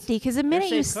what reasons. safety? Because the They're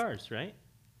minute you safe cars, right?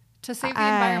 To save the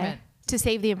environment. to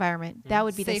save the environment, that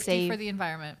would be Safety the safe. for the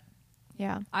environment.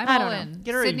 Yeah, I'm I all don't know. in.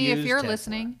 Get her a Sydney, if used you're Tesla.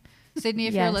 listening, Sydney,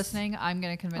 if you're Yes. listening, I'm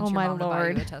going to convince Oh, your my mom to buy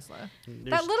you Lord. a Tesla. That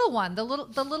There's- little one, the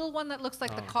little one that looks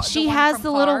like the car. She one has from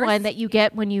the little Cars. one that you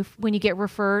get when you get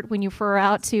referred when you refer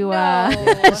out to.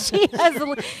 No. She has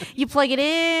you plug it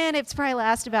in. It's probably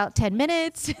last about 10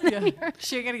 minutes. Yeah.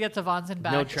 She going to get to Vons and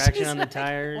back. No traction She's on the like,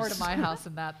 tires. Or to my house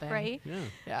in that thing. Right? Yeah.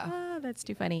 Yeah. Oh, that's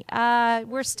too funny.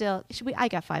 We're still. I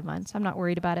got 5 months. I'm not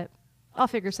worried about it. I'll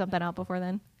figure something out before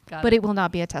then. Got But it. it will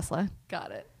not be a Tesla.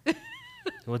 Got it.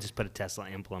 We'll just put a Tesla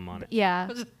emblem on it. Yeah.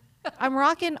 I'm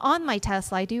rocking on my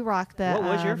Tesla. I do rock the What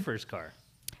was your first car?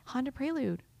 Honda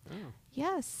Prelude. Oh.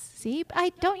 Yes. See,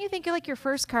 don't you think like your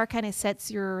first car kind of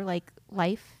sets your like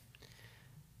life?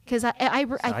 Because I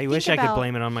I wish I could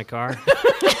blame it on my car.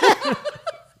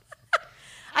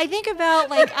 I think about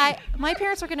like my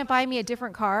parents were going to buy me a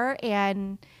different car,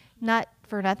 and not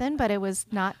for nothing, but it was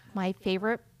not my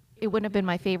favorite. It wouldn't have been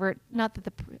my favorite. Not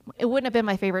that it wouldn't have been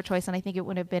my favorite choice, and I think it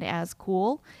wouldn't have been as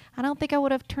cool. I don't think I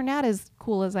would have turned out as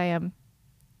cool as I am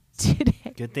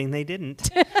today. Good thing they didn't.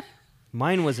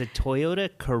 Mine was a Toyota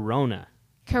Corona.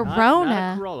 Corona.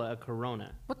 Not a Corolla, a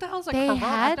Corona. What the hell's a They Corona?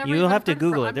 had- I've never You'll even have to heard of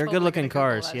Google Cor- it. I'm They're totally good-looking gonna Google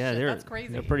cars. that Yeah, shit. That's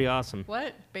crazy. they're pretty awesome.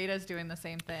 What? Beta's doing the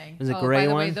same thing. Is it oh, gray by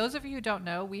the way, one? those of you who don't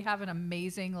know, we have an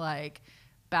amazing like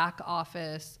back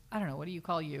office. I don't know. What do you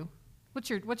call you? What's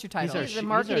your title? He's the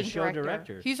marketing show director.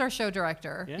 director. He's our show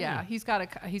director. Yeah. Yeah, he's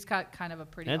got kind of a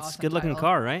pretty. That's a awesome good-looking title.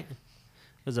 car, right?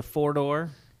 It was a 4-door.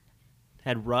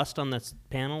 Had rust on the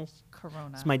panels.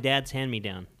 Corona. It's my dad's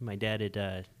hand-me-down. My dad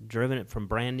had driven it from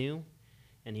brand new,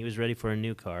 and he was ready for a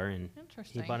new car, and he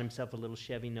Interesting. bought himself a little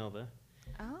Chevy Nova,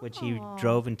 Oh. which he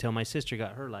drove until my sister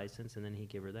got her license, and then he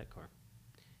gave her that car.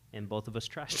 And both of us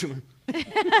trashed him.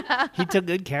 He took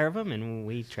good care of him, and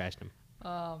we trashed him.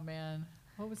 Oh man,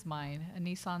 what was mine? A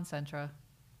Nissan Sentra.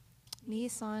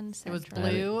 Nissan Sentra. It was That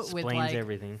blue with explains like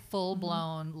everything. full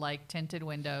blown like tinted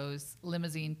windows,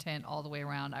 limousine tint all the way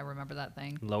around. I remember that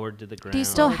thing. Lowered to the ground. Do you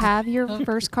still have your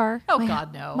first car? Oh, My-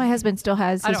 God, no. My husband still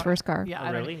has I his don't- first car. Yeah, Oh,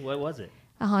 I don't- really? What was it?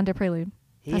 A Honda Prelude.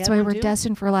 He That's had why one we're too?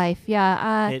 destined for life.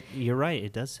 Yeah. You're right.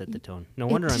 It does set the tone. No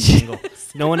wonder I'm single.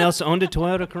 No one else owned a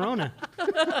Toyota Corona.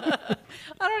 I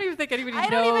don't even think anybody I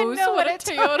don't even knows know what a what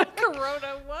a Toyota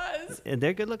Corona was. And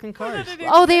they're good-looking cars.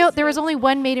 There was only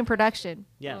one made in production.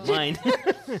 Yeah, mine.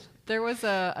 There was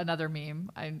another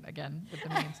meme. Again with the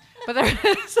memes, but there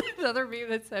was another meme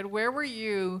that said, "Where were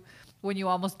you when you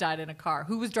almost died in a car?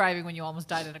 Who was driving when you almost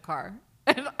died in a car?"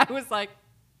 And I was like,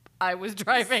 "I was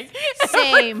driving."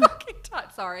 Same.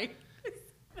 Sorry.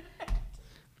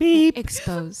 Beep.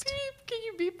 Exposed. Beep. Can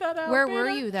you beep that out? Where were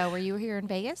Beta? you though? Were you here in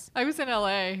Vegas? I was in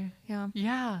LA. Yeah.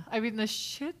 Yeah, I mean the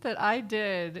shit that I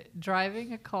did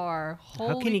driving a car.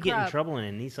 Holy How can you get in crap. trouble in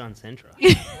a Nissan Sentra?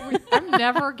 I'm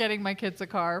never getting my kids a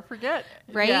car. Forget.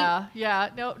 Right? Yeah.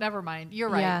 No, never mind. You're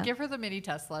right. Yeah. Give her the mini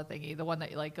Tesla thingy, the one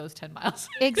that like goes 10 miles.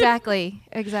 Exactly.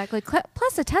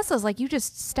 Plus, a Tesla's like you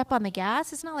just step on the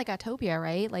gas. It's not like Autopia,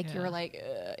 right? Like Yeah. you're like,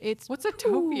 it's What's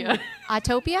Autopia?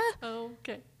 Autopia?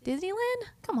 Okay. Disneyland?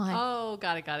 Come on. Oh,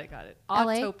 got it. LA?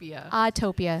 Autopia.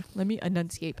 Autopia. Let me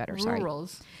enunciate better. Sorry.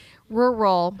 Rurals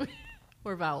Rural.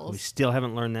 or We vowels. still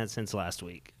haven't learned that since last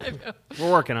week.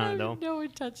 We're working on it, though. No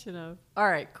intention of. All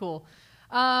right, cool.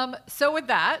 So with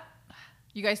that,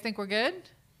 you guys think we're good?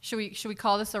 Should we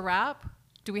call this a wrap?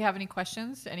 Do we have any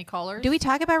questions? Any callers? Do we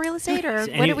talk about real estate or Is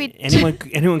what do we?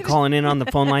 anyone calling in on the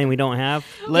phone line we don't have?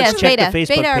 Let's Yes, check Beta. the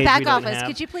Facebook Beta, our page back we don't office. have.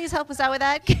 Could you please help us out with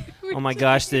that? Oh my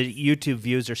gosh, the YouTube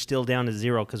views are still down to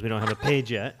 0 because we don't have a page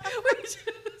yet.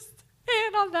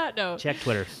 And on that note, Check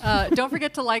Twitter. don't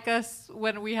forget to like us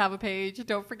when we have a page.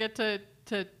 Don't forget to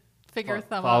finger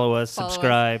thumb up. Follow us,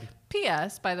 subscribe.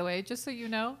 P.S. By the way, just so you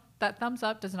know, that thumbs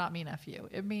up does not mean F you.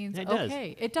 It means It does.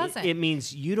 okay. It doesn't. It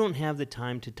means you don't have the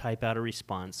time to type out a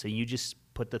response, so you just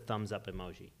put the thumbs up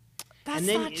emoji. That's and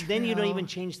then, not true. then you don't even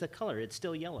change the color. It's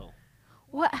still yellow.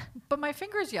 What? But my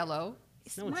finger's yellow.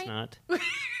 No, it's not.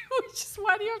 Just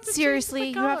why do you have to Seriously,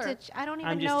 change the you have color? to. I don't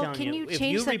I'm even just know. telling Can you. you If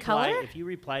change you the reply, color? If you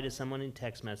reply to someone in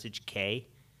text message K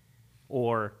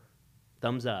or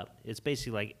thumbs up, it's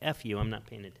basically like F you, I'm not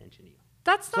paying attention to you.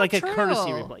 That's It's not like true. a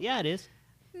courtey reply. Yeah, it is.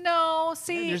 No,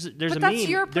 see, There's but a that's meme.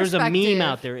 your There's a meme perspective.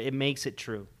 out there. It makes it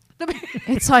true.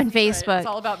 It's on Right, Facebook. it's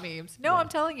all about memes. No, I'm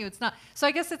telling you, it's not. So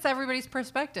I guess it's everybody's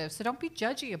perspective. So don't be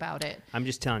judgy about it. I'm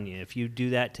just telling you, if you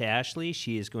do that to Ashley,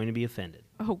 she is going to be offended.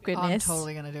 Oh goodness. I'm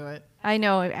totally gonna do it. I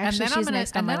know. then Actually, I'm she's gonna-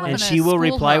 next on and my then I'm And list. gonna she will school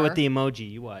reply her. with the emoji.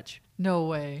 You watch. No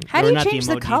way. How do Or you not change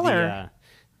the emoji, color?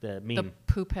 The meme. The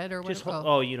poop head or Just whatever.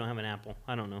 hold, oh, you don't have an Apple.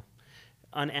 I don't know.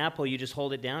 On Apple, you just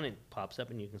hold it down, it pops up,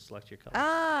 and you can select your color.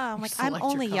 Ah, I'm like I'm Select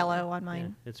your only color. yellow on Yeah,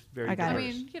 mine. it's very I got it. I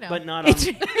diverse. mean, you know. But not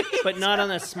on, but not on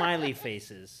the smiley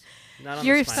faces. Not on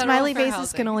Your the smiley Fair faces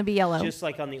housing. can only be yellow. Just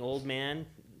like on the old man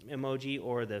emoji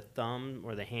or the thumb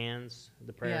or the hands,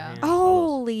 the prayer Yeah. hands. all those.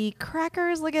 Holy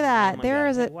crackers! Look at Oh that. my There God.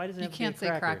 is a. Why does it You have to be can't a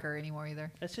say cracker anymore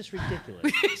either. That's just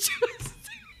ridiculous.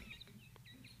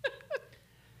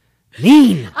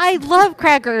 Mean. I love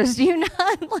crackers. Do you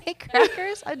not like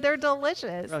crackers? They're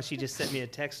delicious. Oh, she just sent me a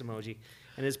text emoji,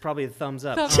 and it's probably a thumbs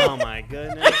up. Thumbs Oh my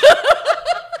goodness.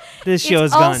 This show's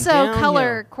It's gone also downhill.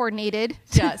 color coordinated.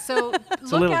 Yeah, so look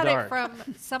little at dark.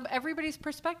 it from everybody's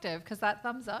perspective, because that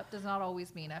thumbs up does not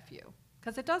always mean F you.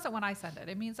 Because it doesn't when I send it.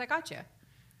 It means I got you.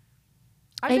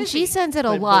 And she sends it a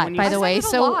But lot, when you by I the send way. it a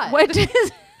So lot. what does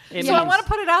It So I means- want to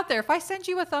put it out there. If I send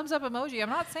you a thumbs up emoji, I'm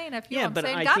not saying F you. Yeah, I'm but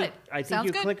saying I got think it. I think Sounds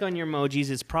you good. click on your emojis.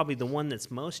 It's probably the one that's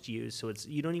most used, so it's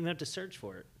you don't even have to search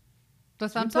for it. The You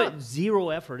thumbs put up. zero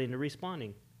effort into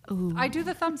responding. I do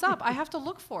the thumbs up. I have to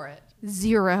look for it.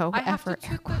 zero I have effort? to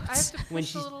tweet I have to push When the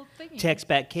she little thingy. text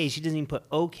back K, she doesn't even put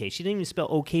OK. She didn't even spell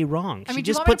OK wrong. I She mean, do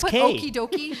you just want me puts to K. put okie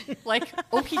dokie? Like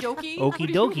okie dokie? Okie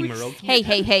dokie, Maroki.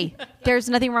 Hey. There's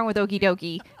nothing wrong with okie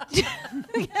dokie.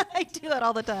 I do that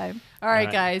all the time. All right, All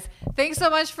right. guys. Thanks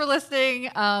so much for listening.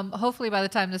 Hopefully, by the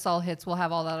time this all hits, we'll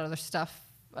have all that other stuff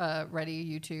ready.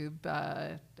 YouTube,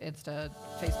 Insta,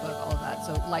 Facebook, all of that.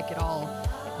 So like it all.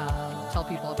 Tell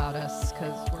people about us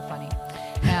because we're funny.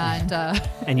 And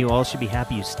And you all should be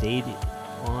happy you stayed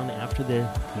on after the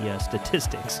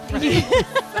statistics.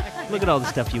 Look at all the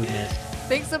stuff you missed.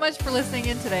 thanks so much for listening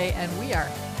in today. And we are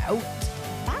out.